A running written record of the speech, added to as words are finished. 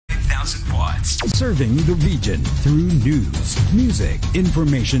broadcasts, serving the region through news, music,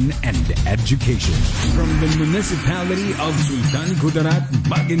 information, and education. From the municipality of Sultan Kudarat,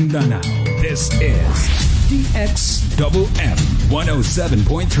 Maguindanao, this is DXMM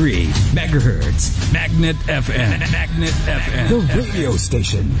 107.3 megahertz Magnet FM. Magnet FM, the radio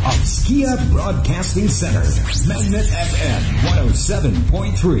station of SKIA Broadcasting Center. Magnet FM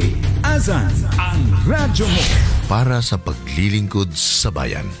 107.3. Azan ang radyo mo. Para sa paglilingkod sa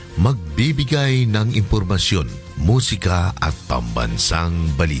bayan, magbibigay ng impormasyon, musika at pambansang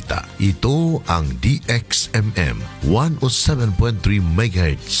balita. Ito ang DXMM 107.3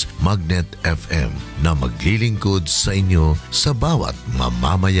 MHz Magnet FM na maglilingkod sa inyo sa bawat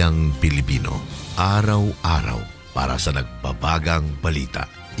mamamayang Pilipino. Araw-araw para sa nagbabagang balita.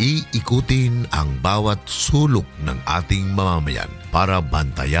 Iikutin ang bawat sulok ng ating mamamayan para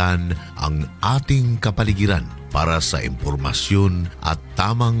bantayan ang ating kapaligiran para sa impormasyon at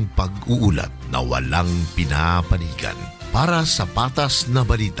tamang pag-uulat na walang pinapanigan. Para sa patas na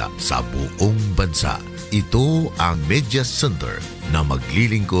balita sa buong bansa, ito ang Media Center na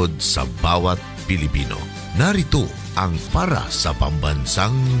maglilingkod sa bawat Pilipino. Narito ang para sa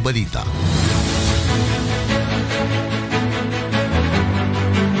pambansang balita.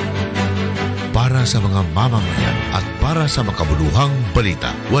 Para sa mga mamamayan at para sa makabuluhang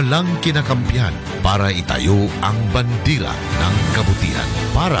balita, walang kinakampihan para itayo ang bandila ng kabutihan.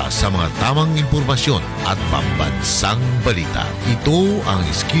 Para sa mga tamang impormasyon at pambansang balita, ito ang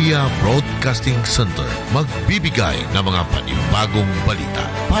SKIA Broadcasting Center. Magbibigay ng mga panibagong balita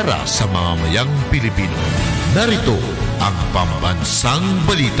para sa mamamayang Pilipino. Narito ang pambansang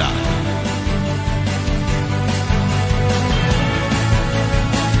balita.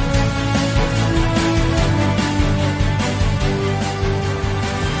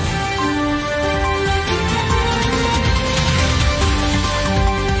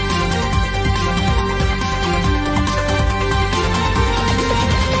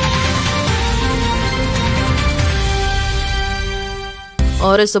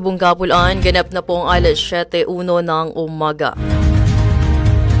 Oras sa Bungkapulaan, ganap na pong alas 7:01 ng umaga.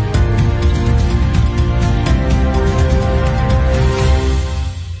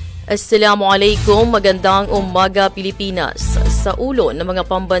 Assalamualaikum, magandang umaga Pilipinas. Sa ulo ng mga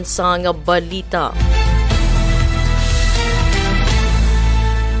pambansang balita.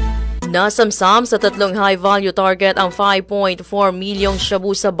 Nasamsam sa 3 high-value target ang 5.4 milyong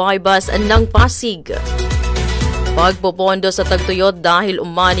shabu sa bypass ng Pasig. Pagpopondo sa tagtuyot dahil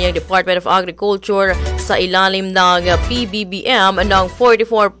umani ang Department of Agriculture sa ilalim ng PBBM ng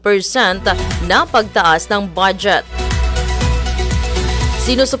 44% na pagtaas ng budget.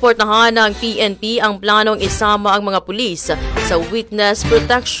 Sinusuportahan ng PNP ang planong isama ang mga pulis sa Witness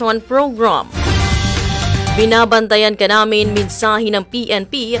Protection Program. Binabantayan ka namin mensahe ng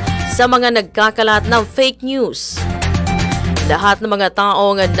PNP sa mga nagkakalat ng fake news. Lahat ng mga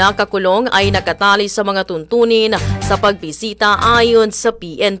taong nakakulong ay nakatali sa mga tuntunin sa pagbisita ayon sa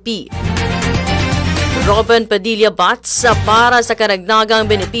PNP. Robin Padilla Bats para sa karagdagang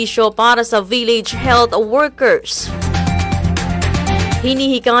benepisyo para sa village health workers.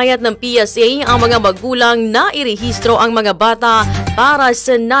 Hinihikayat ng PSA ang mga magulang na irehistro ang mga bata para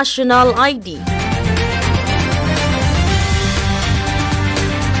sa National ID.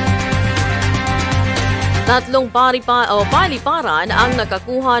 Tatlong paliparan ang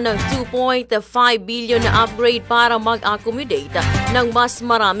nakakuha ng 2.5 billion na upgrade para mag-accommodate ng mas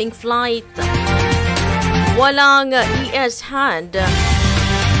maraming flight. Walang ES-hand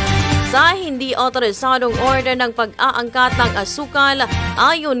sa hindi otorisadong order ng pag-aangkat ng asukal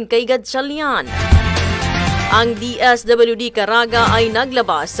ayon kay Gatchalian. Ang DSWD Caraga ay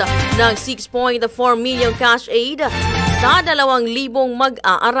naglabas ng 6.4 million cash aid sa 2,000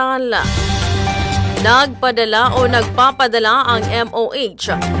 mag-aaral. Nagpadala o nagpapadala ang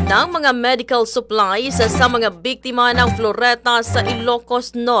MOH ng mga medical supplies sa mga biktima ng Floreta sa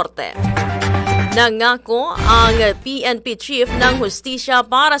Ilocos Norte. Nangako ang PNP Chief ng Hustisya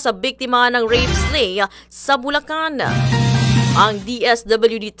para sa biktima ng rape slay sa Bulacan. Ang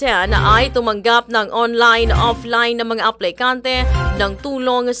DSWD-10 ay tumanggap ng online-offline ng mga aplikante ng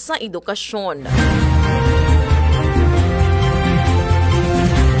tulong sa edukasyon.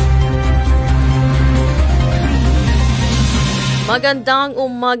 Magandang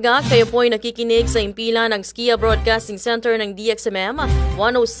umaga, kayo po ay nakikinig sa impila ng SKIA Broadcasting Center ng DXMM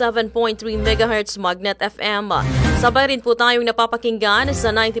 107.3 MHz Magnet FM Sabay rin po tayong napapakinggan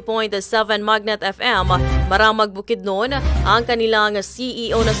sa 90.7 Magnet FM, Maramag Bukidnon, ang kanilang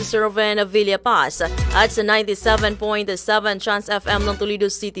CEO na si Sir Ven Villapaz, at sa 97.7 Chance FM ng Toledo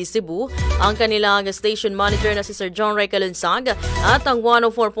City, Cebu, ang kanilang station manager na si Sir John Ray Calunsag, at ang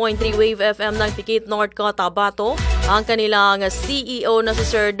 104.3 Wave FM ng Tikit North Cotabato, ang kanilang CEO na si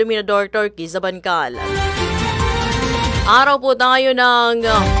Sir Dominador Turkey Zabankal. Araw po tayo ng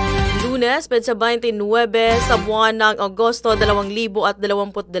Lunes, petsa 29 sa buwan ng Agosto 2022.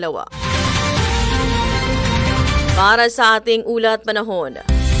 Para sa ating ulat panahon,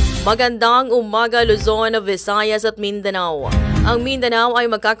 magandang umaga Luzon, Visayas at Mindanao. Ang Mindanao ay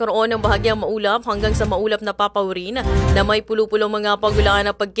magkakaroon ng bahagyang maulap hanggang sa maulap na papawirin na may pulo-pulong mga pagulaan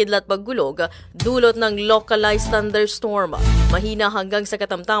na pagkidlat paggulog dulot ng localized thunderstorm. Mahina hanggang sa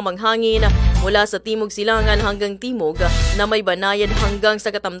katamtamang hangin mula sa timog silangan hanggang timog na may banayad hanggang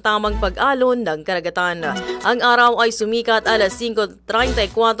sa katamtamang pag-alon ng karagatan. Ang araw ay sumikat alas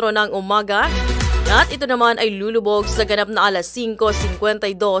 5:34 ng umaga at ito naman ay lulubog sa ganap na alas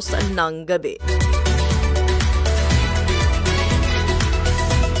 5:52 ng gabi.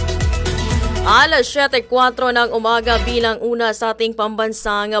 Alas 7:04 ng umaga bilang una sa ating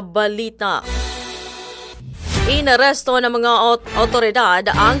pambansang balita. Inaresto ng mga otoridad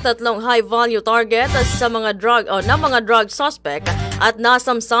ang 3 high-value target sa mga drug suspect at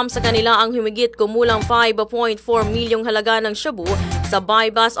nasamsam sa kanila ang humigit kumulang 5.4 milyong halaga ng shabu sa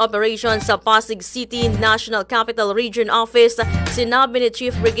buy-bust operation sa Pasig City National Capital Region Office, sinabi ni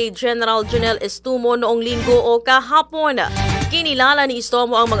Chief Brigade General Janel Estumo noong Linggo o kahapon. Kinilala ni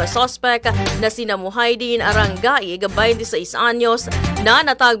Estumo ang mga suspect na sina Muhaydin Arangay, 26 anyos, na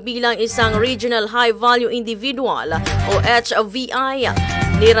natag bilang isang Regional High-Value Individual o HVI.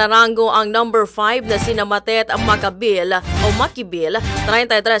 Nirarango ang number 5 na sina Matet Makibil,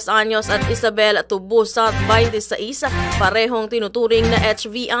 33 anyos, at Isabel Tubusat, 26, parehong tinuturing na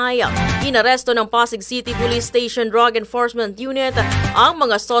HVI. Inaresto ng Pasig City Police Station Drug Enforcement Unit ang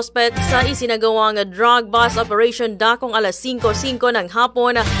mga suspect sa isinagawang drug bust operation dakong alas 5:05 ng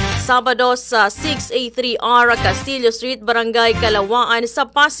hapon, Sabado sa 683R Castillo Street, Barangay Kalawaan sa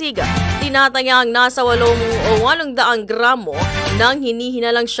Pasig. Tinatayang nasa 800 gramo ng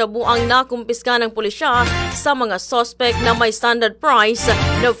hinihinalang shabu ang nakumpiska ng pulisya sa mga suspect na may standard price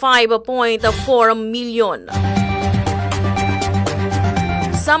na 5.4 milyon.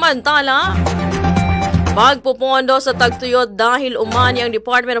 Samantala, pagpupondo sa tagtuyot dahil umani ang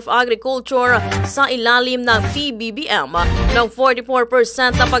Department of Agriculture sa ilalim ng PBBM ng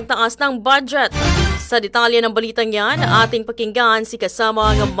 44% na pagtaas ng budget. Sa detalye ng balitang yan, ating pakinggan si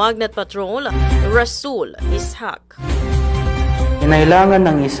kasama ng Magnet Patrol, Rasul Ishak. Kinailangan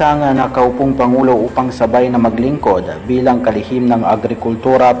ng isang nakaupong Pangulo upang sabay na maglingkod bilang kalihim ng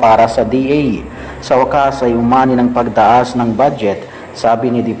agrikultura para sa DA. Sa wakas ay umani ng pagtaas ng budget,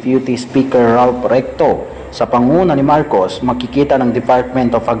 sabi ni Deputy Speaker Ralph Recto. Sa panguna ni Marcos, makikita ng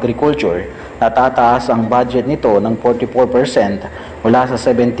Department of Agriculture na tataas ang budget nito ng 44% mula sa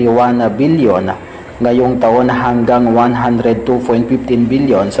 71 billion ngayong taon hanggang 102.15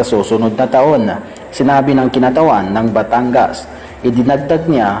 billion sa susunod na taon. Sinabi ng kinatawan ng Batangas. Idinagdag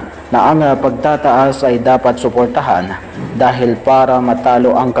niya na ang pagtataas ay dapat suportahan dahil para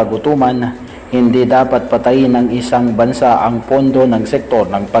matalo ang kagutuman, hindi dapat patayin ng isang bansa ang pondo ng sektor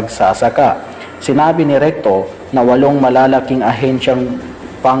ng pagsasaka. Sinabi ni Recto na 8 malalaking ahensyang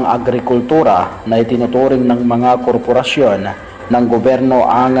pang-agrikultura na itinuturing ng mga korporasyon ng gobyerno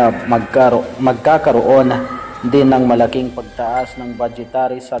ang magkakaroon din ng malaking pagtaas ng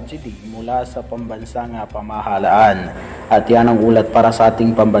budgetary subsidy mula sa pambansang pamahalaan. At yan ang ulat para sa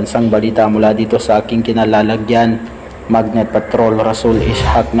ating pambansang balita mula dito sa aking kinalalagyan. Magnet Patrol, Rasul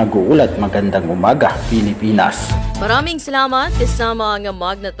Ishak nag-uulat. Magandang umaga, Pilipinas. Maraming salamat kasama ang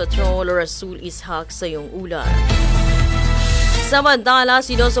Magnet Patrol, Rasul Ishak sa iyong ulat. Samantala,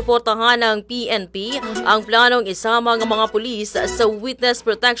 sinusuportahan ng PNP ang planong isama ng mga pulis sa Witness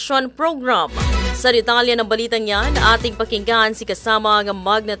Protection Program. Sa detalye ng balitang yan, ating pakinggan si kasama ng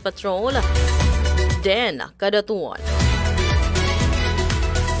Magnet Patrol, Den Kadatuan.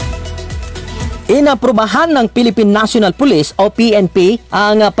 Inaprubahan ng Philippine National Police o PNP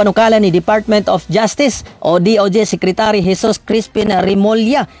ang panukala ni Department of Justice o DOJ Secretary Jesus Crispin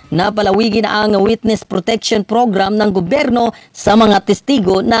Remulla na palawigin ang Witness Protection Program ng gobyerno sa mga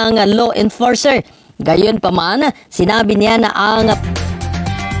testigo ng law enforcer. Gayon pa man, sinabi niya na ang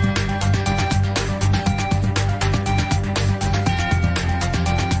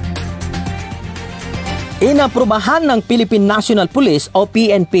Inaprubahan ng Philippine National Police o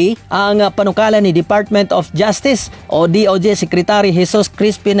PNP ang panukala ni Department of Justice o DOJ Secretary Jesus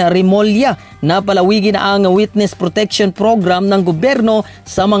Crispin Remulla na palawigin ang Witness Protection Program ng gobyerno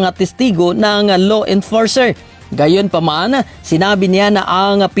sa mga testigo ng law enforcer. Gayon pa man, sinabi niya na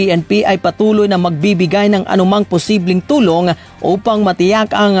ang PNP ay patuloy na magbibigay ng anumang posibleng tulong upang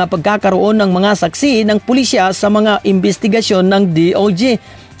matiyak ang pagkakaroon ng mga saksi ng pulisya sa mga investigasyon ng DOJ.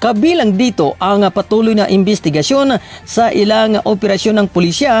 Kabilang dito ang patuloy na investigasyon sa ilang operasyon ng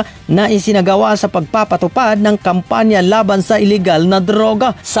pulisya na isinagawa sa pagpapatupad ng kampanya laban sa iligal na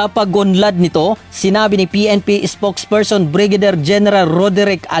droga. Sa pagunlad nito, sinabi ni PNP spokesperson Brigadier General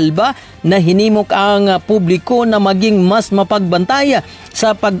Roderick Alba na hinimok ang publiko na maging mas mapagbantay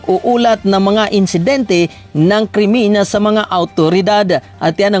sa pag-uulat ng mga insidente ng krimen sa mga autoridad.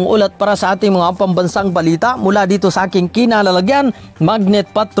 At yan ang ulat para sa ating mga pambansang balita mula dito sa aking kinalalagyan, Magnet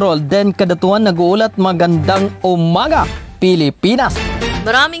Patrol, Den Kadatuan nag-uulat. Magandang umaga, Pilipinas!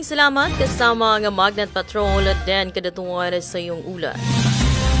 Maraming salamat kasama ang Magnet Patrol at Den Kadatuan sa iyong ulat.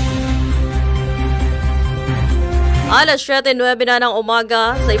 Alas 7:09 ng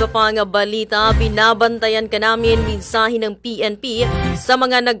umaga, sa iba pang balita, binabantayan ka namin mensahe ng PNP sa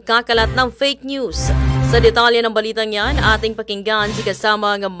mga nagkakalat ng fake news. Sa detalye ng balitang yan, ating pakinggan si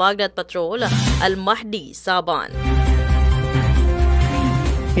kasama ng Magnet Patrol, Al-Mahdi Saban.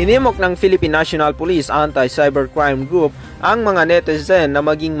 Hinimok ng Philippine National Police Anti-Cybercrime Group ang mga netizen na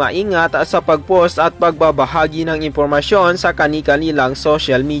maging maingat sa pag-post at pagbabahagi ng impormasyon sa kani-kanilang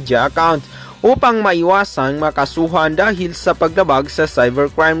social media account upang maiwasang makasuhan dahil sa paglabag sa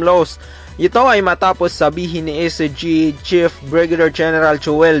cybercrime laws. Ito ay matapos sabihin ni AUG Chief Brigadier General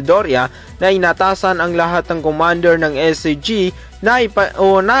Joel Doria na inatasan ang lahat ng commander ng AUG na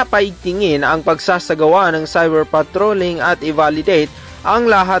napaigtingin ang pagsasagawa ng cyber patrolling at i-validate ang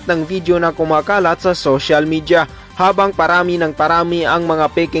lahat ng video na kumakalat sa social media. Habang parami ang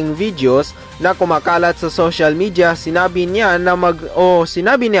mga faking videos na kumakalat sa social media, sinabi niya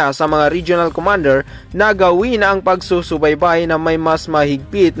sa mga regional commander na gawin ang pagsusubaybay na may mas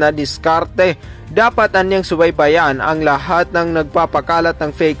mahigpit na diskarte. Dapat anyang subaybayan ang lahat ng nagpapakalat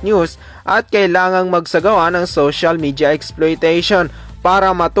ng fake news at kailangang magsagawa ng social media exploitation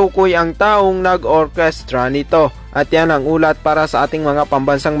para matukoy ang taong nag-orkestra nito. At yan ang ulat para sa ating mga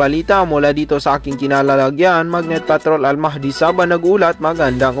pambansang balita mula dito sa aking kinalalagyan, Magnet Patrol Al-Mahdi Saban nag-ulat.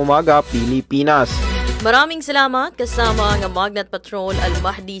 Magandang umaga, Pilipinas! Maraming salamat kasama ang Magnet Patrol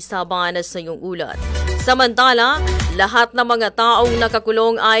Al-Mahdi Saban sa iyong ulat. Samantala, lahat ng mga taong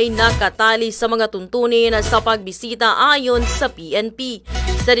nakakulong ay nakatali sa mga tuntunin sa pagbisita ayon sa PNP.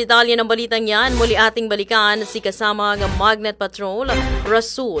 Sa detalye ng balitang yan, muli ating balikan si kasama ng Magnet Patrol,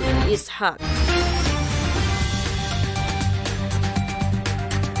 Rasul Ishaq.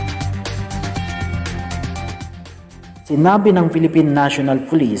 Sinabi ng Philippine National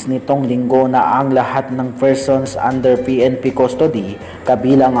Police nitong linggo na ang lahat ng persons under PNP custody,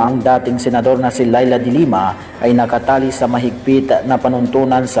 kabilang ang dating senador na si Laila de Lima, ay nakatali sa mahigpit na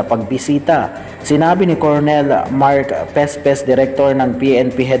panuntunan sa pagbisita. Sinabi ni Colonel Mark Pespes, Director ng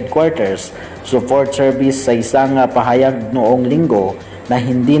PNP Headquarters Support Service sa isang pahayag noong linggo, na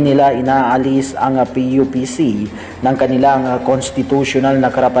hindi nila inaalis ang PUPC ng kanilang constitutional na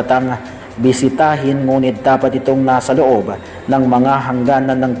karapatang bisitahin, ngunit dapat itong nasa loob ng mga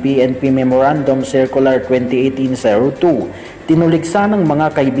hangganan ng PNP Memorandum Circular 2018-02. Tinuligsa ng mga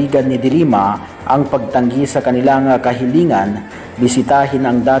kaibigan ni de Lima ang pagtanggi sa kanilang kahilingan bisitahin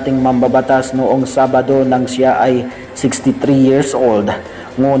ang dating mambabatas noong Sabado nang siya ay 63 years old.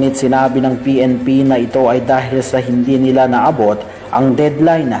 Ngunit sinabi ng PNP na ito ay dahil sa hindi nila naabot ang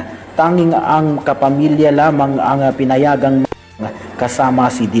deadline. Tanging ang kapamilya lamang ang pinayagang kasama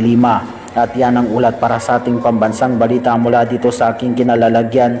si de Lima. At yan ang ulat para sa ating pambansang balita mula dito sa aking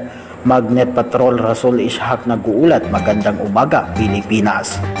kinalalagyan, Magnet Patrol, Rasul Ishaq nag-uulat. Magandang umaga,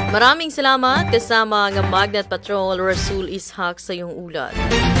 Pilipinas! Maraming salamat kasama ang Magnet Patrol, Rasul Ishaq sa iyong ulat.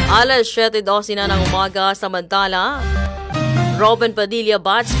 Alas 7:12 na ng umaga, samantala, Robin Padilla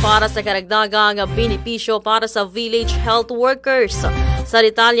Bats para sa karagdagang benepisyo para sa village health workers. Sa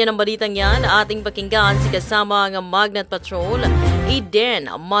detalye ng balitang yan, ating pakinggan si kasama ang Magnet Patrol, Eden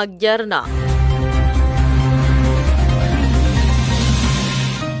Magyarna.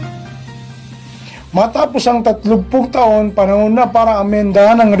 Matapos ang 30 taon, panahon na para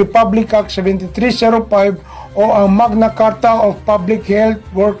amendahan ang Republic Act 7305 o ang Magna Carta of Public Health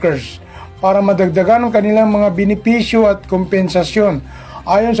Workers para madagdagan ang kanilang mga benepisyo at kompensasyon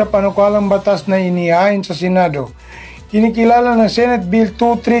ayon sa panukalang batas na inihain sa Senado. Kinikilala ng Senate Bill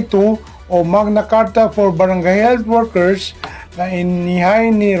 232 o o Magna Carta for Barangay Health Workers na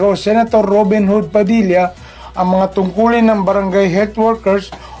inihay ni Senator Robin Hood Padilla ang mga tungkulin ng Barangay Health Workers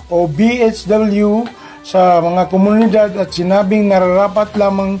o BHW sa mga komunidad at sinabing nararapat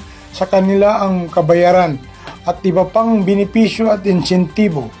lamang sa kanila ang kabayaran at iba pang benepisyo at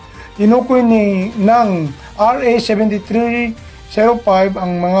insentibo. Tinukoy ng RA 7305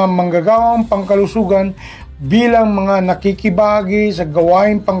 ang mga manggagawang pangkalusugan bilang mga nakikibahagi sa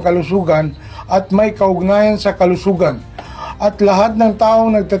gawaing pangkalusugan at may kaugnayan sa kalusugan. At lahat ng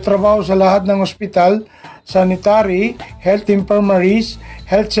taong nagtatrabaho sa lahat ng ospital, sanitary, health infirmaries,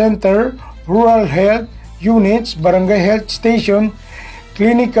 health center, rural health units, barangay health station,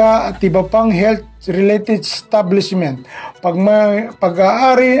 klinika at iba pang health-related establishment.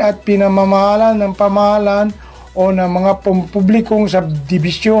 Pag-aari at pinamamahalan ng pamahalaan o ng mga publikong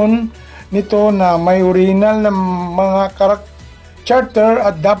subdivision nito na may original na mga charter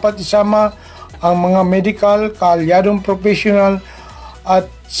at dapat isama ang mga medical, kaalyadong professional at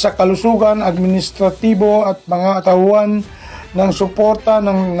sa kalusugan, administratibo at mga tauhan ng suporta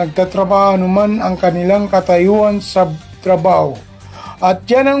ng nagtatrabaho anuman ang kanilang katayuan sa trabaho. At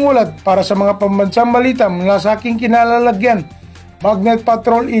yan ang ulat para sa mga pambansang balita mula sa aking kinalalagyan. Magnet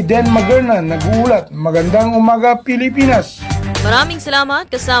Patrol Eden Magerna nag-uulat. Magandang umaga, Pilipinas! Maraming salamat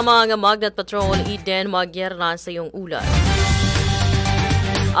kasama ang Magnet Patrol Eden Magerna sa iyong ulat.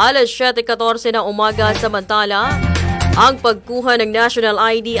 Alas 7:14 na umaga, samantala, ang pagkuha ng National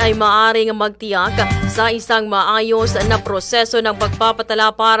ID ay maaaring magtiyak sa isang maayos na proseso ng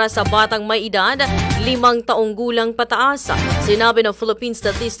pagpapatala para sa batang may edad 5 taong gulang pataas. Sinabi ng Philippine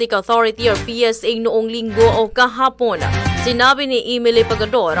Statistics Authority or PSA noong linggo o kahapon. Sinabi ni Emily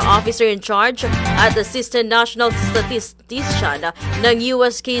Pagador, Officer in Charge at Assistant National Statistician ng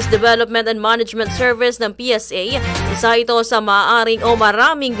US Case Development and Management Service ng PSA, isa ito sa maaaring o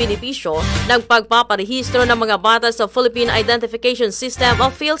maraming benepisyo ng pagpaparehistro ng mga bata sa Philippine Identification System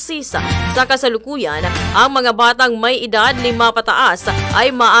o PhilSys. Sa kasalukuyan, ang mga batang may edad 5 pataas ay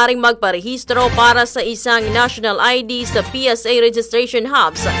maaaring magparehistro para sa isang National ID sa PSA registration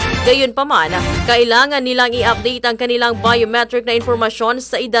hubs. Gayunpaman, kailangan nilang i-update ang kanilang biometric na informasyon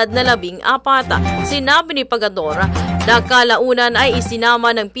sa edad na 14. Sinabi ni Pagador na kalaunan ay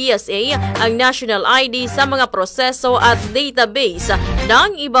isinama ng PSA ang National ID sa mga proseso at database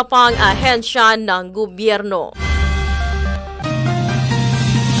ng iba pang ahensya ng gobyerno.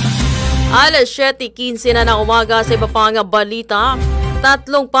 Alas 7:15 na ng umaga, sa iba pang balita, 3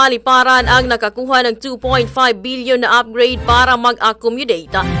 paliparan ang nakakuha ng 2.5 billion na upgrade para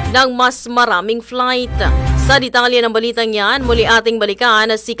mag-accommodate ng mas maraming flight. Sa detalye ng balitang yan, muli ating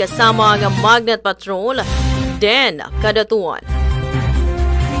balikan si kasama ang Magnet Patrol, Den Kadatuan.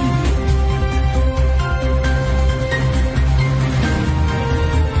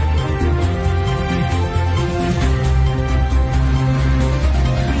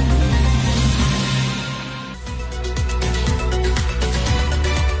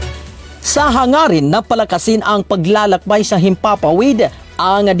 Sa hangarin na palakasin ang paglalakbay sa himpapawid,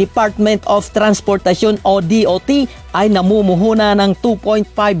 ang Department of Transportation o DOT ay namumuhuna ng 2.5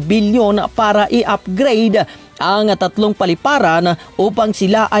 bilyon para i-upgrade ang 3 paliparan upang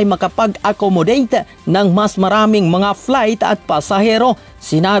sila ay makapag-accommodate ng mas maraming mga flight at pasahero.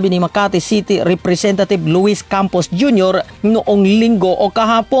 Sinabi ni Makati City Representative Luis Campos Jr. noong linggo o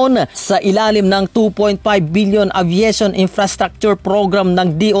kahapon sa ilalim ng 2.5 billion Aviation Infrastructure Program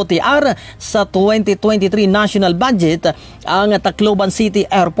ng DOTR sa 2023 National Budget. Ang Tacloban City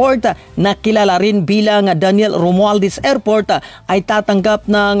Airport na kilala rin bilang Daniel Romualdez Airport ay tatanggap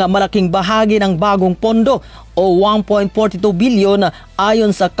ng malaking bahagi ng bagong pondo o 1.42 billion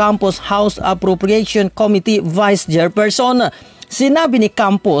ayon sa Campus House Appropriation Committee Vice Chairperson. Sinabi ni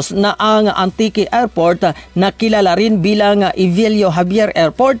Campos na ang Antique Airport na kilala rin bilang Evelio Javier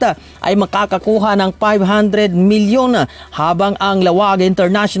Airport ay makakakuha ng 500 milyon habang ang Lawag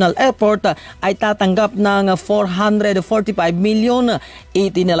International Airport ay tatanggap ng 445 milyon.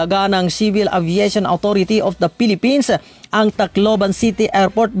 Itinalaga ng Civil Aviation Authority of the Philippines ang Tacloban City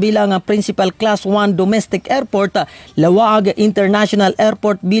Airport bilang Principal Class 1 Domestic Airport, Lawag International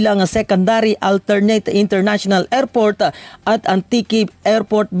Airport bilang Secondary Alternate International Airport at Antique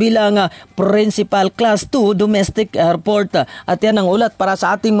Airport bilang Principal Class 2 Domestic Airport. At yan ang ulat para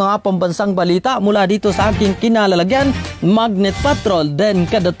sa ating mga pambansang balita mula dito sa aking kinalalagyan, Magnet Patrol, Den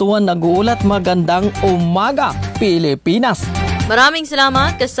Kadatuan nag-uulat. Magandang umaga, Pilipinas! Maraming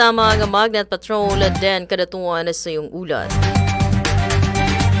salamat kasama ang Magnet Patrol, Den Kadatuan sa iyong ulat.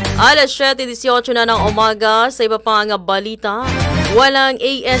 Alas 7:18 na ng umaga, sa iba pang balita, Walang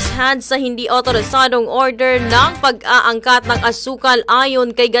AS hand sa hindi otorisadong order ng pag-aangkat ng asukal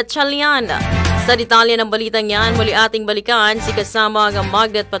ayon kay Gatchalian. Sa detalye ng balitang yan, muli ating balikan si kasama ng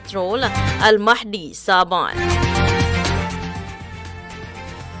Magnet Patrol, Al-Mahdi Saban.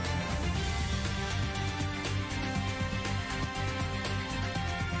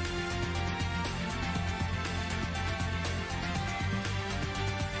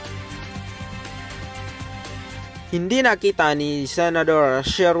 Hindi nakita ni Senador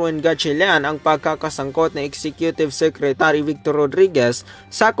Sherwin Gatchalian ang pagkakasangkot ng Executive Secretary Victor Rodriguez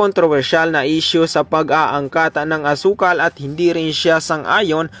sa kontrobersyal na issue sa pag-aangkat ng asukal at hindi rin siya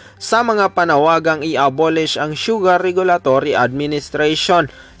sang-ayon sa mga panawagang i-abolish ang Sugar Regulatory Administration.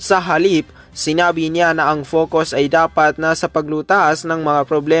 Sa halip, sinabi niya na ang focus ay dapat na sa paglutaas ng mga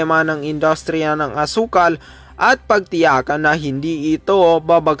problema ng industriya ng asukal at pagtiyakan na hindi ito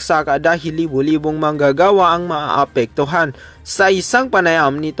babagsak dahil libo-libong manggagawa ang maaapektuhan. Sa isang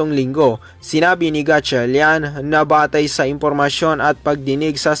panayam nitong linggo, sinabi ni Gatchalian na batay sa impormasyon at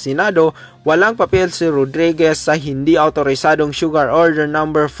pagdinig sa Senado, walang papel si Rodriguez sa hindi autorisadong Sugar Order No.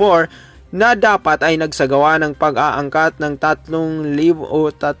 4 na dapat ay nagsagawa ng pag-aangkat ng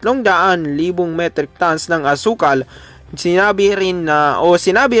 300,000 metric tons ng asukal. Sinabi rin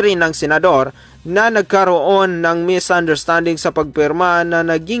ng senador na nagkaroon ng misunderstanding sa pagpirma na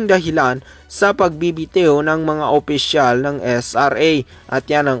naging dahilan sa pagbibitiw ng mga opisyal ng SRA. At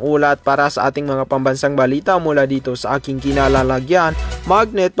yan ang ulat para sa ating mga pambansang balita mula dito sa aking kinalalagyan.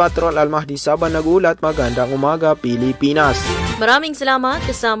 Magnet Patrol, Al-Mahdi Saban nagulat. Magandang umaga, Pilipinas. Maraming salamat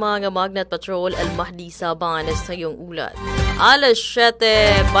kasama ng Magnet Patrol, Al-Mahdi Saban sa iyong ulat. Alas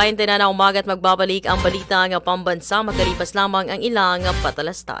 7:20 na umaga at magbabalik ang balita ng pambansa makalipas lamang ang ilang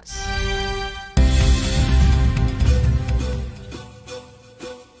patalastas.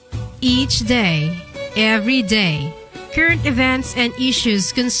 Each day, every day, current events and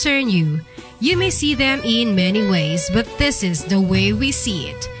issues concern you. You may see them in many ways, but this is the way we see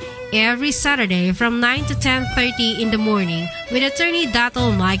it. Every Saturday from 9 to 10:30 in the morning with attorney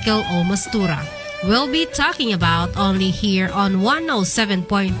Dato Michael Omastura. We'll be talking about only here on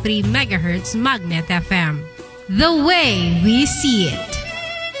 107.3 MHz Magnet FM. The way we see it.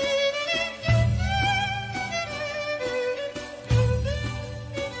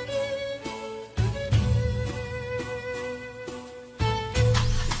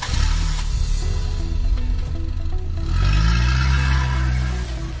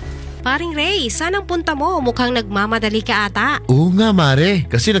 Paring Ray, saan ang punta mo? Mukhang nagmamadali ka ata. Oo nga, Mare.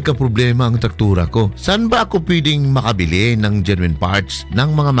 Kasi nagkaproblema ang traktura ko. Saan ba ako pwedeng makabili ng genuine parts ng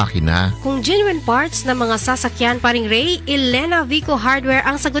mga makina? Kung genuine parts ng mga sasakyan, Paring Ray, Elena Vico Hardware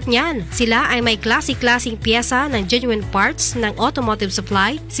ang sagot niyan. Sila ay may klase-klaseng pyesa ng genuine parts ng automotive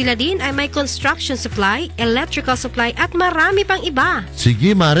supply. Sila din ay may construction supply, electrical supply at marami pang iba.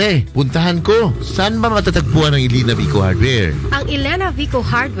 Sige, Mare. Puntahan ko. Saan ba matatagpuan ng Elena Vico Hardware? Ang Elena Vico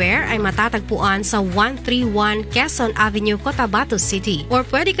Hardware ay matatagpuan sa 131 Quezon Avenue, Cotabato City. Or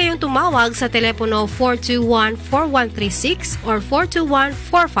pwede kayong tumawag sa telepono 421-4136 or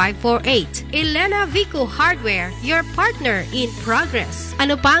 421-4548. Elena Vico Hardware, your partner in progress.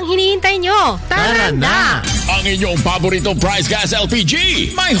 Ano pang hinihintay nyo? Tara na! Ang inyong paboritong price gas LPG,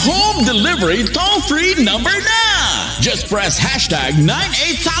 may home delivery toll-free number na! Just press hashtag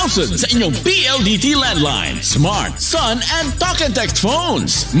 98000 sa inyong PLDT landline, smart, Sun, and talk and text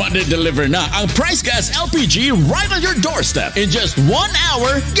phones. Deliver na ang price gas LPG right on your doorstep in just 1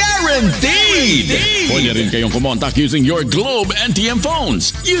 hour guaranteed. Pwede rin kayong kumontak using your Globe NTM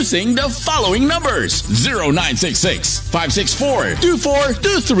phones using the following numbers: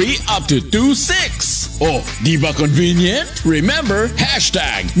 0966-564-2423 up to 26. Oh, di ba convenient? Remember,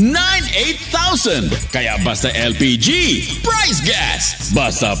 hashtag 98000. Kaya basta LPG, price gas.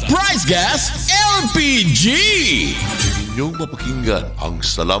 Basta price gas, LPG. Inyong mapakinggan ang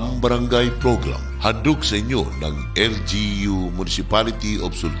Salam Barangay Program. Handog sa inyo ng LGU Municipality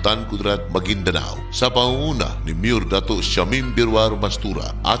of Sultan Kudarat, Maguindanao sa pangunguna ni Mayor Dato Shamim Birwar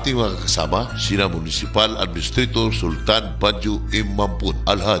Mastura. Ating mga kasama, sina Municipal Administrator Sultan Badjo Imampun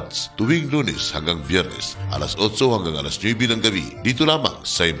Alhads, tuwing Lunes hanggang Biyernes, alas 8 hanggang alas 9 ng gabi, dito lamang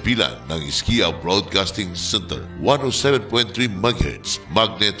sa impilan ng SKIA Broadcasting Center, 107.3 MHz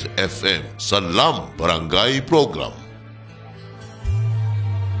Magnet FM. Salam Barangay Program.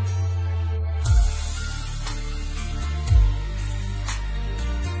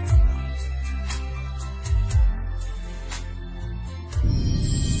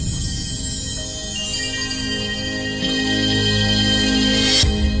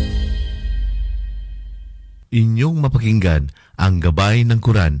 Inyong mapakinggan ang Gabay ng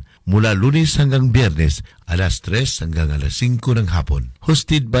Quran mula Lunes hanggang Biyernes alas 3 hanggang alas 5 ng hapon.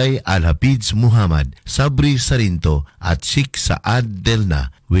 Hosted by Al-Hafiz Muhammad, Sabri Sarinto at Sheikh Saad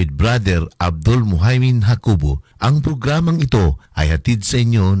Delna with Brother Abdul Muhaimin Hakubo. Ang programang ito ay hatid sa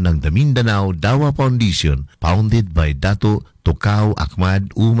inyo ng The Mindanao Dawa Foundation, founded by Dato Tukaw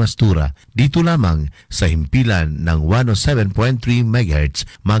Ahmad Umastura, dito lamang sa himpilan ng 107.3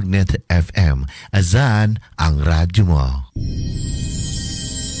 MHz Magnet FM. Azan ang radyo mo.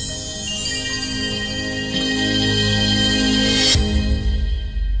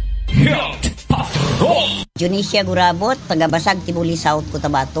 Junicia Gurabot, tagabasag Tibuli South,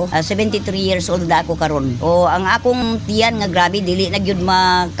 Cotabato. 73 years old na ako karon. O ang akong tiyan nga grabe dili na gyud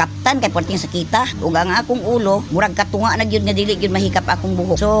makaptan kay perting sakita. Ug ang akong ulo murag katunga na gyud nga dili gyud mahikap akong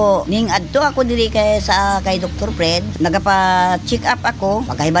buhok. So ning adto ako dili kay Dr. Fred, nagapa-check up ako.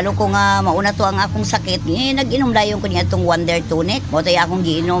 Makahibalo ko nga mauna to ang akong sakit. Nag-inom dayon ko ni atong Wonder Tonic. Mo tay akong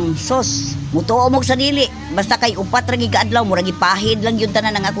giinom. Sos mutuo mo sa dili. Basta kay upat ra giadlaw murag ipahid lang gyud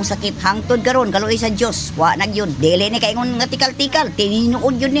tanan ang akong sakit. Hangtod karon kaluoy sa Dios. Wa na gyud. Dili ni kay ngon nga tikal-tikal.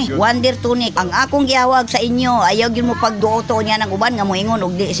 Tininuod gyud ni. Wonder Tonic. Ang akong giawag sa inyo, ayaw gyud mo pagduoto niya ng uban nga moingon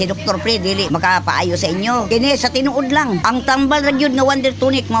og di si Dr. Fred dili makapaayo sa inyo. Kini sa tinuod lang. Ang tambal ra gyud nga Wonder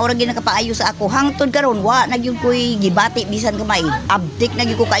Tonic mao ra gyud nakapaayo sa ako. Hangtod karon wa na gyud koy gibati bisan gamay. Abtik na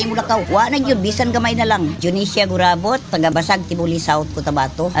gyud ko kay mulakaw. Wa na gyud bisan gamay na lang. Junicia Gurabot, tagabasag Tibuli South,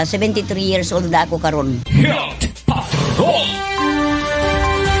 Cotabato. 73 years old na ako karon.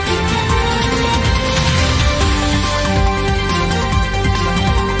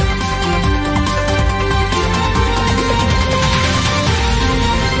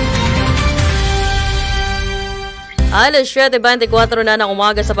 Alas 7:24 na ng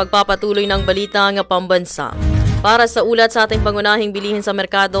umaga sa pagpapatuloy ng balita ng pambansa. Para sa ulat sa ating pangunahing bilihin sa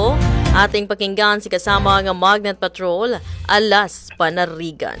merkado, ating pakinggan si kasama ng Magnet Patrol, Alas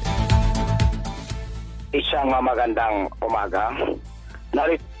Panarigan. Isang magandang umaga.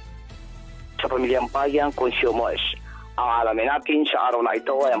 Narito sa Pamilyang Bayang Consumers. Ang alamin natin sa araw na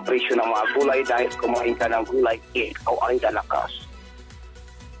ito ay ang presyo ng mga gulay dahil kumain ka ng gulay, ikaw ay lalakas.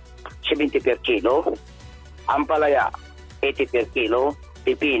 70 per kilo. Ampalaya, 80 per kilo,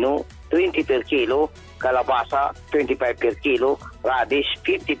 pipino, 20 per kilo, kalabasa, 25 per kilo, radish,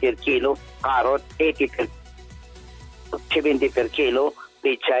 50 per kilo, carrot, 80 per kilo, 70 per kilo,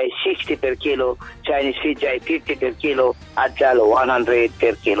 pichay, 60 per kilo, Chinese pichay, 50 per kilo, at jalo, 100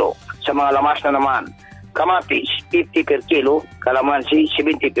 per kilo. Sa mga lamas na naman, kamatis, 50 per kilo, kalamansi,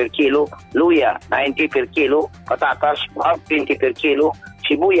 70 per kilo, luya, 90 per kilo, patatas, 120 per kilo,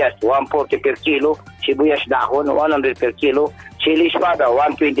 sibuyas, 140 per kilo, sibuyas dahon, 100 per kilo, chili espada,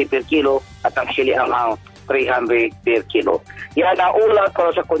 120 per kilo, at ang sili anghang, 300 per kilo. Yan ang ulat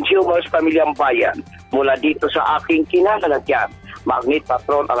para sa consumers Pamilyang Bayan. Mula dito sa aking kinalalagyan, Magnet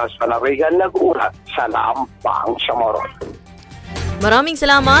Patrol Alas Panarigan, nag-ulat sa Lampang Samoro. Maraming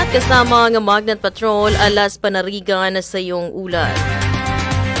salamat kasama ng Magnet Patrol, Alas Panarigan sa iyong ulat.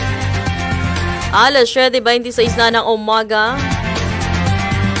 Alas 7:26 na ng umaga.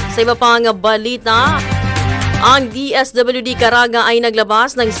 Sa iba pang balita, ang DSWD Caraga ay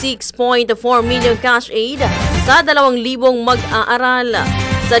naglabas ng 6.4 million cash aid sa 2,000 mag-aaral.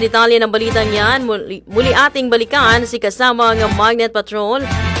 Sa detalye ng balita niyan, muli ating balikan si kasama ng Magnet Patrol,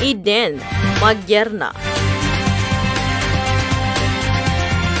 Eden Magyerna.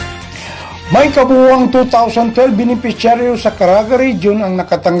 May kabuuang 2,012 beneficiaryo sa Caraga Region ang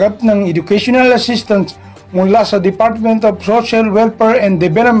nakatanggap ng educational assistance mula sa Department of Social Welfare and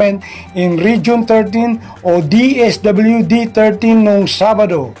Development in Region 13 o DSWD 13 noong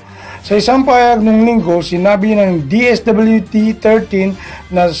Sabado. Sa isang pahayag ng linggo, sinabi ng DSWD 13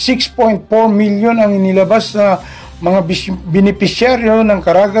 na 6.4 million ang inilabas sa mga beneficiaryo ng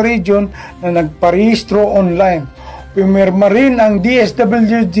Caraga Region na nagparehistro online. Pumirma rin ang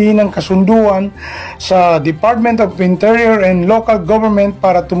DSWD ng kasunduan sa Department of Interior and Local Government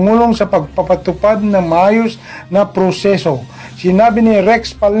para tumulong sa pagpapatupad ng maayos na proseso. Sinabi ni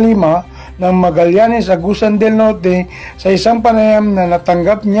Rex Palima ng Magallanes, Agusan del Norte sa isang panayam na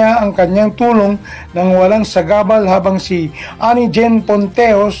natanggap niya ang kanyang tulong ng walang sagabal habang si Annie Jen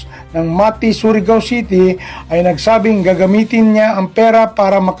Ponteos ng Mati, Surigao City ay nagsabing gagamitin niya ang pera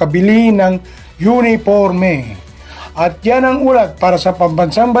para makabili ng uniforme. At yan ang ulat para sa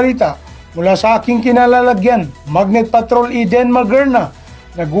Pambansang Balita. Mula sa aking kinalalagyan, Magnet Patrol Eden Magerna.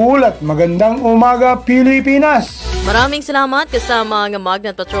 Nag-uulat, magandang umaga Pilipinas! Maraming salamat kasama ng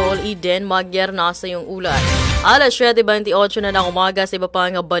Magnet Patrol Eden Magyarna sa iyong ulat. Alas 7:28 na ng umaga sa iba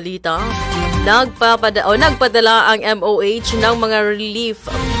pang balita. Nagpadala ang MOH ng mga relief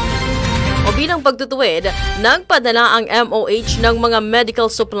o Bilang pagtutuwid, nagpadala ang MOH ng mga medical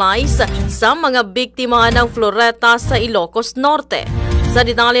supplies sa mga biktima ng floreta sa Ilocos Norte. Sa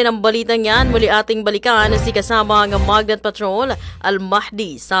detalye ng balitang yan, muli ating balikan si kasama ng Magnet Patrol,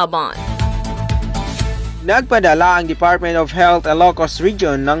 Al-Mahdi Saban. Nagpadala ang Department of Health Ilocos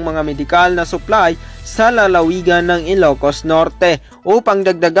Region ng mga medikal na supply sa lalawigan ng Ilocos Norte upang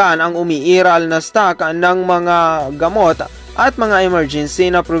dagdagan ang umiiral na stock ng mga gamot at mga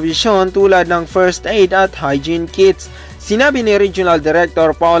emergency na provision tulad ng first aid at hygiene kits. Sinabi ni Regional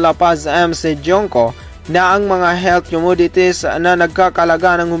Director Paula Paz M. Sejonco na ang mga health commodities na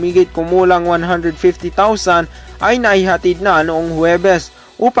nagkakalaga ng humigit kumulang 150,000 ay naihatid na noong Huwebes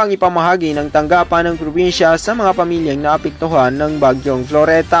upang ipamahagi ng tanggapan ng probinsya sa mga pamilyang naapektuhan ng bagyong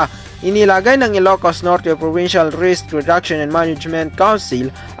Floreta. Inilagay ng Ilocos Norte Provincial Risk Reduction and Management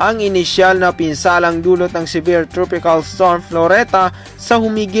Council ang inisyal na pinsalang dulot ng severe tropical storm Floreta sa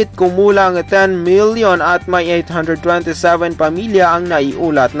humigit kumulang 10 million at may 827 pamilya ang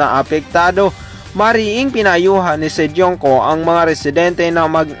naiulat na apektado. Mariing pinayuhan ni Sejonco ang mga residente na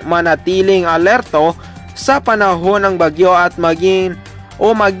manatiling alerto sa panahon ng bagyo at maging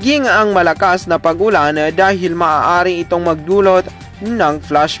ang malakas na pag-ulan dahil maaari itong magdulot ng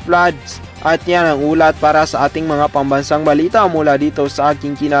flash floods. At yan ang ulat para sa ating mga pambansang balita mula dito sa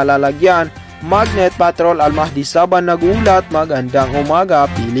aking kinalalagyan. Magnet Patrol Al-Mahdi Saban nag-ulat. Magandang umaga,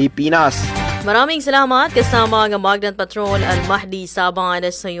 Pilipinas. Maraming salamat kasama ang Magnet Patrol Al-Mahdi Saban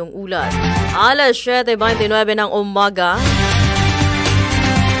sa iyong ulat. Alas 7:29 ng umaga.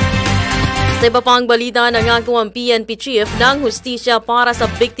 Sa iba pang balita, nangako ang PNP Chief ng hustisya para sa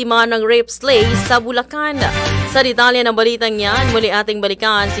biktima ng rape slay sa Bulacan. Sa detalye ng balitang yan, muli ating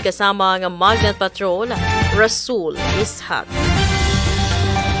balikan si kasama ng Magnet Patrol, Rasul Ishaq.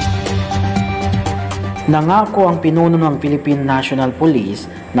 Nangako ang pinuno ng Philippine National Police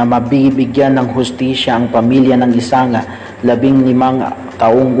na mabibigyan ng hustisya ang pamilya ng isang 15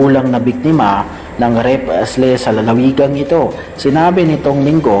 taong gulang na biktima ng rape slay sa lalawigang ito. Sinabi nitong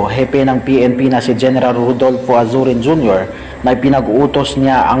linggo, hepe ng PNP na si General Rodolfo Azurin Jr. na pinag-uutos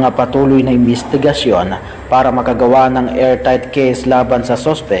niya ang patuloy na investigasyon para makagawa ng airtight case laban sa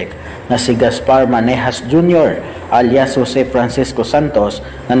suspect na si Gaspar Manejas Jr. alias Jose Francisco Santos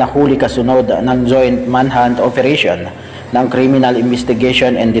na nahuli kasunod ng Joint Manhunt Operation ng Criminal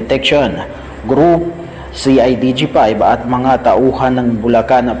Investigation and Detection Group CIDG-5 at mga tauhan ng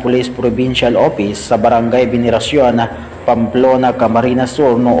Bulacan Police Provincial Office sa Barangay Veneracion, Pamplona, Camarines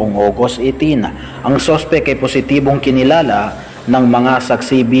Sur noong August 18. Ang sospek ay positibong kinilala ng mga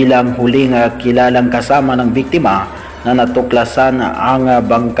saksi bilang huling kilalang kasama ng biktima na natuklasan ang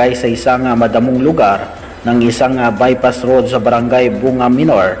bangkay sa isang madamong lugar ng isang bypass road sa Barangay Bunga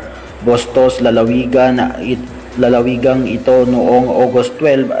Minor, Bostos, lalawigang ito noong August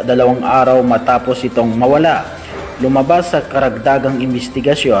 12, 2 araw matapos itong mawala. Lumabas sa karagdagang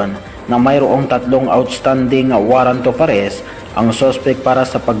investigasyon na mayroong 3 outstanding warrant of arrest ang suspect para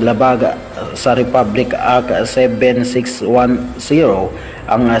sa paglabag sa Republic Act 7610,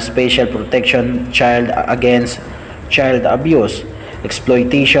 ang Special Protection Child Against Child Abuse,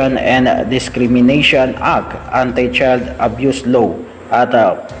 Exploitation and Discrimination Act, Anti-Child Abuse Law at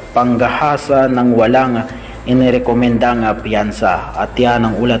panggahasa ng walang inirekomendang piyansa. At yan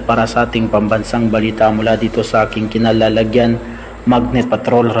ang ulat para sa ating pambansang balita mula dito sa aking kinalalagyan. Magnet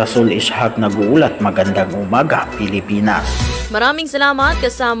Patrol Rasul Ishaq nag-uulat. Magandang umaga, Pilipinas. Maraming salamat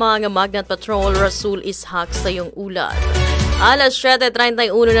kasama ang Magnet Patrol Rasul Ishaq sa iyong ulat. Alas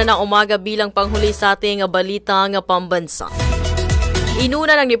 7:31 na ng umaga bilang panghuli sa ating balitang pambansa.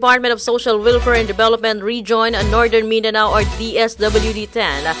 Inuna ng Department of Social Welfare and Development Region Northern Mindanao or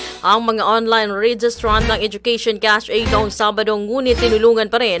DSWD-10 ang mga online registrant ng Education Cash Aid noong Sabado, ngunit tinulungan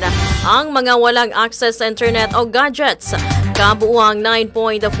pa rin ang mga walang access sa internet o gadgets. Kabuuang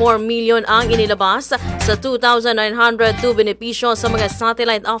 9.4 million ang inilabas sa 2,902 benepisyo sa mga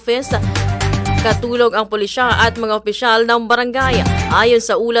satellite office, katulog ang pulisya at mga opisyal ng barangay. Ayon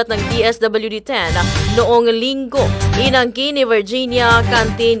sa ulat ng DSWD-10, noong linggo, inangkin ni Virginia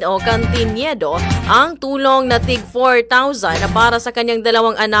Cantiniedo ang tulong na tig 4,000 para sa kanyang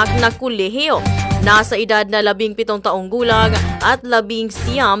 2 anak na kolehiyo. Nasa edad na 17 taong gulang at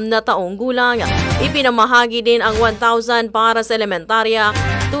 19 na taong gulang. Ipinamahagi din ang 1,000 para sa elementarya,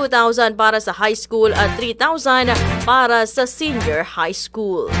 2,000 para sa high school at 3,000 para sa senior high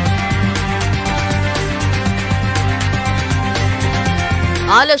school.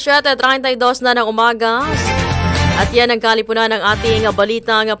 Alas 7:32 na ng umaga. At yan ang kalipunan ng ating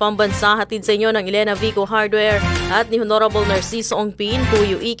balitang pambansa. Hatid sa inyo ng Elena Vico Hardware at ni Honorable Narciso Ongpin,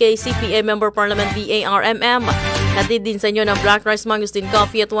 Puyo EK, CPA Member Parliament BARMM. Hatid din sa inyo ng Black Rice Mangustin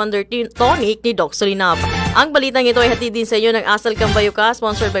Coffee at Wonder Tonic ni Doc Solinap. Ang balitang ito ay hatid din sa inyo ng Asal Cambayuca,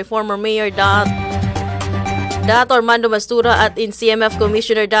 sponsored by former Mayor Dat Armando Mastura at in CMF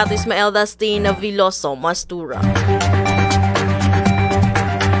Commissioner Dat Ismael Dastin Villoso Mastura.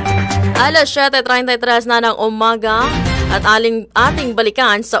 Alas 7:33 na ng umaga at ating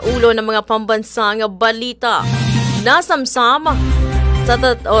balikan sa ulo ng mga pambansang balita. Nasamsam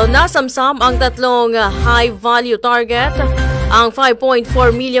ang tatlong high-value target, ang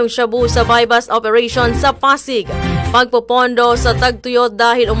 5.4 milyong shabu sa bypass operation sa Pasig. Pagpopondo sa tagtuyot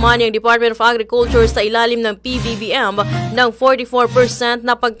dahil umani ang Department of Agriculture sa ilalim ng PBBM ng 44%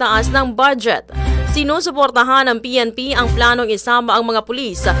 na pagtaas ng budget. Sinusuportahan ng PNP ang planong isama ang mga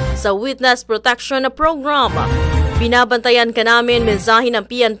pulis sa Witness Protection Program. Binabantayan ka namin mensahe ng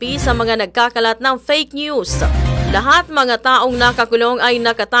PNP sa mga nagkakalat ng fake news. Lahat mga taong nakakulong ay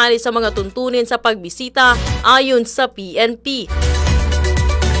nakatali sa mga tuntunin sa pagbisita ayon sa PNP.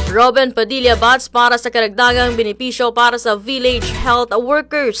 Robin Padilla Bats para sa karagdagang benepisyo para sa village health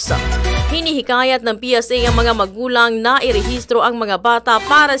workers. Hinihikayat ng PSA ang mga magulang na irehistro ang mga bata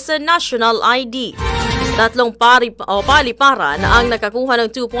para sa national ID. Tatlong paliparan ang nakakuha ng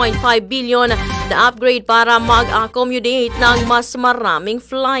 2.5 billion na upgrade para mag-accommodate ng mas maraming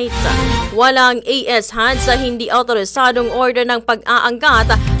flight. Walang AS-HAD sa hindi autorisadong order ng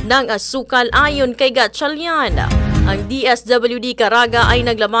pag-aangkat ng asukal ayon kay Gatchalian. Ang DSWD Caraga ay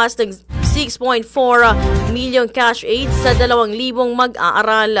naglamas ng 6.4 million cash aid sa 2,000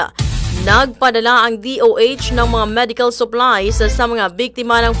 mag-aaral. Nagpadala ang DOH ng mga medical supplies sa mga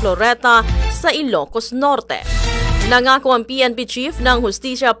biktima ng Floreta sa Ilocos Norte. Nangako ang PNP chief ng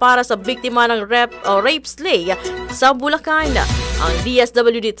hustisya para sa biktima ng rape slay sa Bulacan. Ang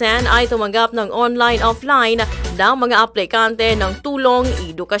DSWD-10 ay tumanggap ng online-offline ng mga aplikante ng tulong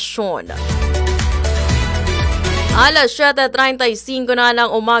edukasyon. Alas 7:35 na ng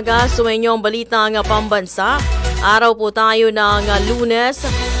umaga, sumainyo ang balita ng pambansa. Araw po tayo ng Lunes,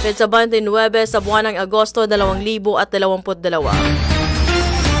 petsa 29 sa buwan ng Agosto 2022.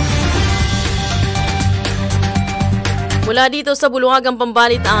 Mula dito sa Buluhagang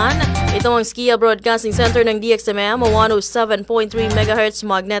Pambalitaan, ito ang SKIA Broadcasting Center ng DXMM 107.3 MHz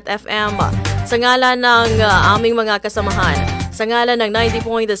Magnet FM. Sa ngalan ng aming mga kasamahan, sa ngalan ng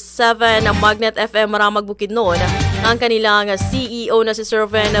 90.7 ng Magnet FM Maramag Bukidnon, ang kanilang CEO na si Sir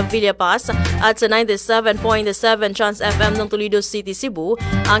Ven Villapaz at sa 97.7 Chance FM ng Toledo City, Cebu,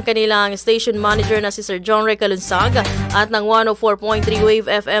 ang kanilang station manager na si Sir John Ray Calunsag at ng 104.3 Wave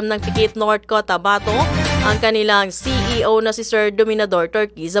FM ng Tikit North Cotabato, ang kanilang CEO na si Sir Dominador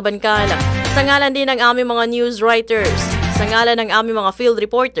Turkey Zabancal. Sa ngalan din ng aming mga news writers, sa ngalan ng aming mga field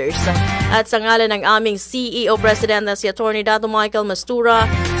reporters, at sa ngalan ng aming CEO President na si Atty. Dato Michael Mastura,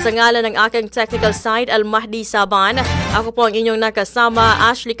 sa ngalan ng aking technical side Al Mahdi Saban, ako po ang inyong nakasama,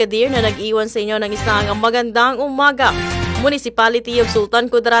 Ashley KADHIR, na nag-iwan sa inyo ng isang magandang umaga. Municipality of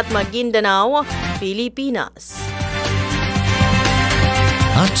Sultan Kudarat, Maguindanao, Pilipinas.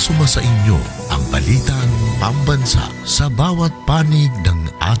 At sumasa inyo ang balitang pambansa sa bawat panig ng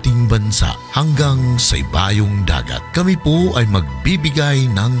ating bansa hanggang sa ibayong dagat. Kami po ay magbibigay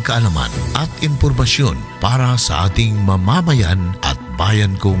ng kaalaman at impormasyon para sa ating mamamayan at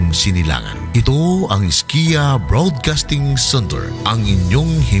bayan kong sinilangan. Ito ang SKIA Broadcasting Center, ang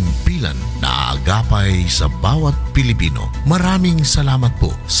inyong himpilan na agapay sa bawat Pilipino. Maraming salamat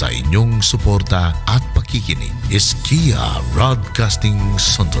po sa inyong suporta at pakikinig. SKIA Broadcasting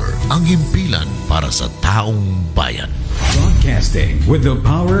Center, ang himpilan para sa taong bayan. Broadcasting with the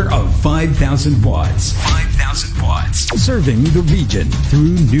power of 5,000 watts. 5,000 watts. Serving the region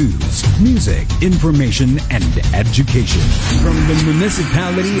through news, music, information, and education. From the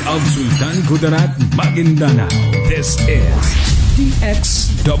municipality of Sultan Kudarat, Maguindanao, this is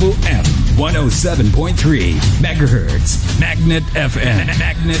DXMM 107.3 megahertz Magnet FM.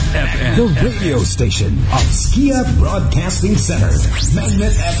 Magnet FM. The radio station of SKIA Broadcasting Center.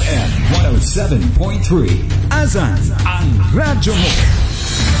 Magnet FM 107.3. Azan ang radyo mo.